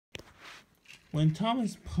When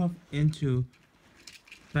Thomas puffed into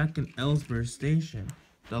back in Ellsworth Station,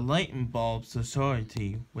 the Light and Bulb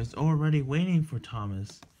Society was already waiting for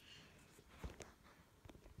Thomas.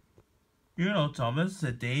 "You know, Thomas,"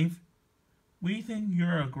 said Dave, "we think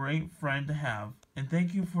you're a great friend to have, and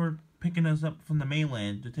thank you for picking us up from the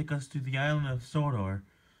mainland to take us to the island of Sodor."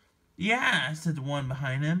 "Yeah," said the one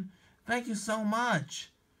behind him. "Thank you so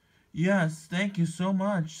much." "Yes, thank you so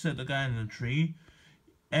much," said the guy in the tree.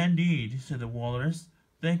 "Indeed," said the walrus.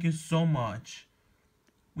 "Thank you so much.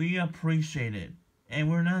 We appreciate it, and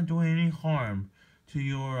we're not doing any harm to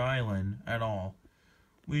your island at all.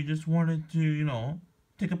 We just wanted to,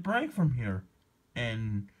 take a break from here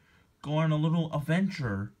and go on a little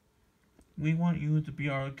adventure. We want you to be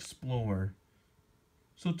our explorer.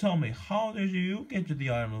 So tell me, how did you get to the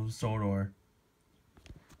island of Sodor?"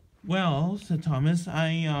 "Well," said Thomas,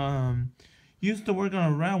 "I used to work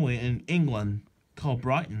on a railway in England called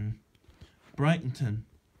Brighton.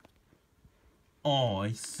 "Oh,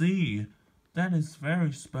 I see. That is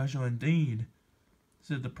very special indeed,"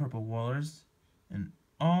 said the purple walrus, and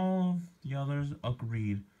all of the others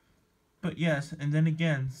agreed. "But yes, and then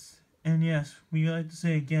again, and yes, we'd like to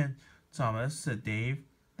say again, Thomas," said Dave,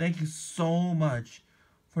 "thank you so much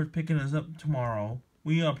for picking us up tomorrow.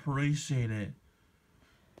 We appreciate it."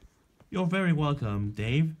 "You're very welcome,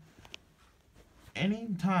 Dave.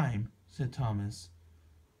 Any time," said Thomas.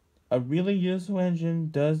 "A really useful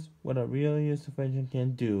engine does what a really useful engine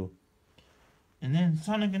can do." And then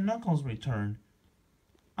Sonic and Knuckles returned.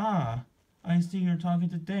 "Ah, I see you're talking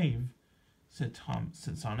to Dave," said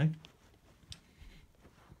Sonic.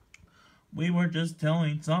 "We were just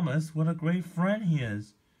telling Thomas what a great friend he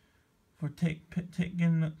is for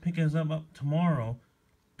picking us up tomorrow.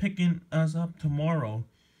 Picking us up tomorrow."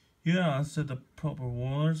 "Yeah," said the purple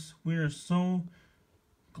walrus. "We are so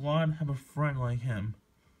glad to have a friend like him,"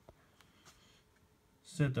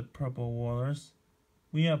 said the purple walrus.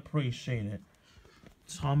 "We appreciate it."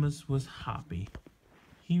 Thomas was happy.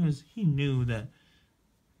 He knew that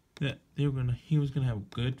he was gonna have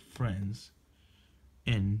good friends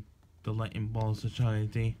in the Light and Ball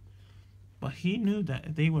Society. But he knew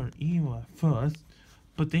that they were evil at first,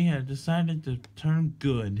 but they had decided to turn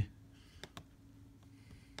good.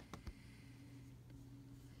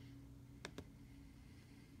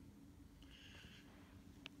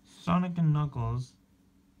 Sonic and Knuckles.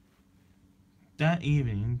 That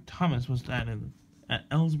evening, Thomas was at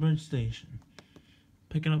Ellsworth Station,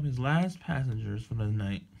 picking up his last passengers for the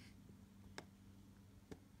night.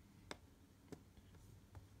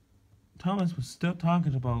 Thomas was still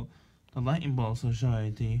talking about the Light and Ball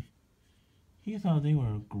Society. He thought they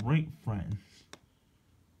were great friends.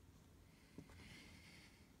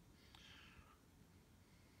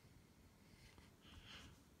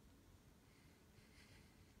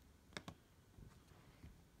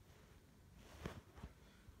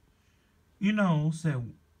 "You know,"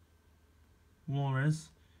 said Walrus,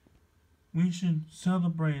 "we should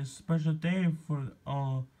celebrate a special day for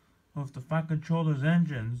all of the Fat Controller's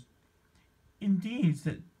engines." "Indeed,"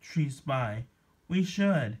 said Tree Spy, "we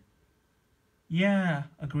should." "Yeah,"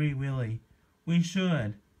 agreed Willie, "we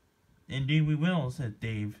should." "Indeed we will," said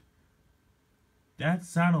Dave. "That's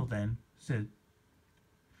settled then," said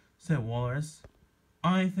Walrus.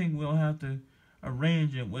 "I think we'll have to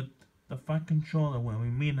arrange it with the Fat Controller when we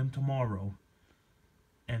meet him tomorrow."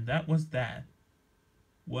 And that was that.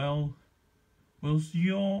 "Well, we'll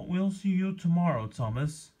see you tomorrow,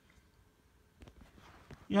 Thomas."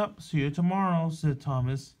 "Yep, see you tomorrow," said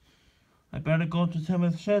Thomas. "I better go to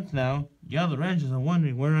Timothy's sheds now. The other engines are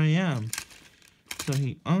wondering where I am." So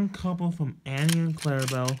he uncoupled from Annie and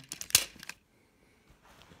Clarabelle.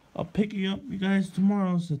 "I'll pick you up, you guys,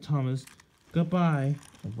 tomorrow," said Thomas. "Goodbye."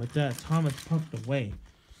 And with that, Thomas puffed away.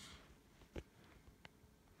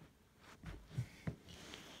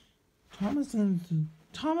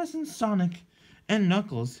 Thomas and Sonic and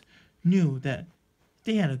Knuckles knew that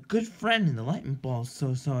they had a good friend in the Light and Ball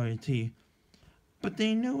Society, but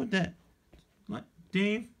they knew that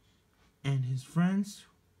Dave and his friends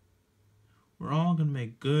were all going to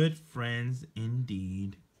make good friends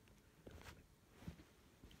indeed.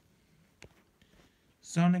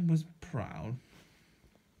 Sonic was proud.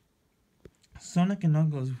 Sonic and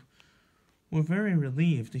Knuckles were very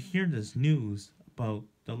relieved to hear this news about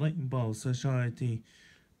the Light and Ball Society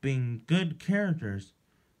being good characters.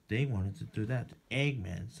 They wanted to do that to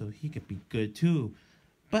Eggman so he could be good too,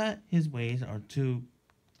 but his ways are too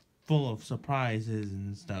full of surprises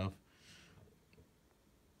and stuff.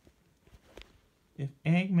 "If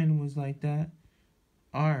Eggman was like that,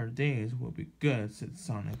 our days would be good," said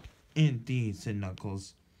Sonic. "Indeed," said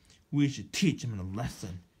Knuckles. "We should teach him a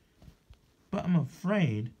lesson." But I'm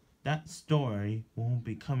afraid that story won't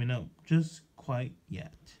be coming up just quite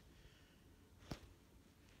yet.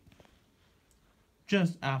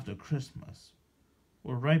 Just after Christmas,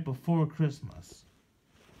 or right before Christmas.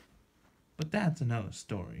 But that's another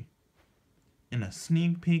story. In a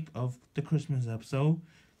sneak peek of the Christmas episode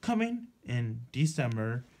coming in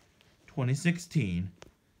December 2016.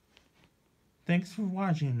 Thanks for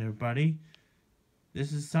watching, everybody.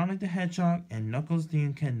 This is Sonic the Hedgehog and Knuckles the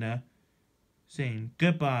Echidna saying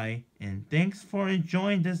goodbye, and thanks for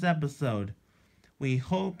enjoying this episode. We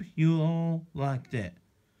hope you all liked it.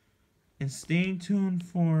 And stay tuned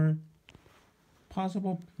for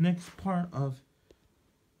possible next part of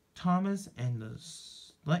Thomas and the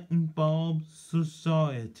Lightning Bulb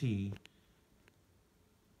Society.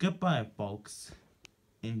 Goodbye, folks.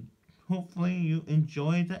 And hopefully you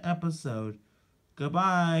enjoyed the episode.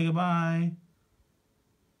 Goodbye, goodbye.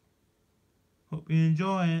 Hope you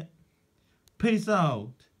enjoy it. Peace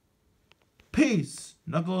out. Peace,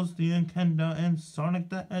 Knuckles the Echidna and Sonic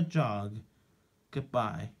the Hedgehog.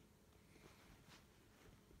 Goodbye.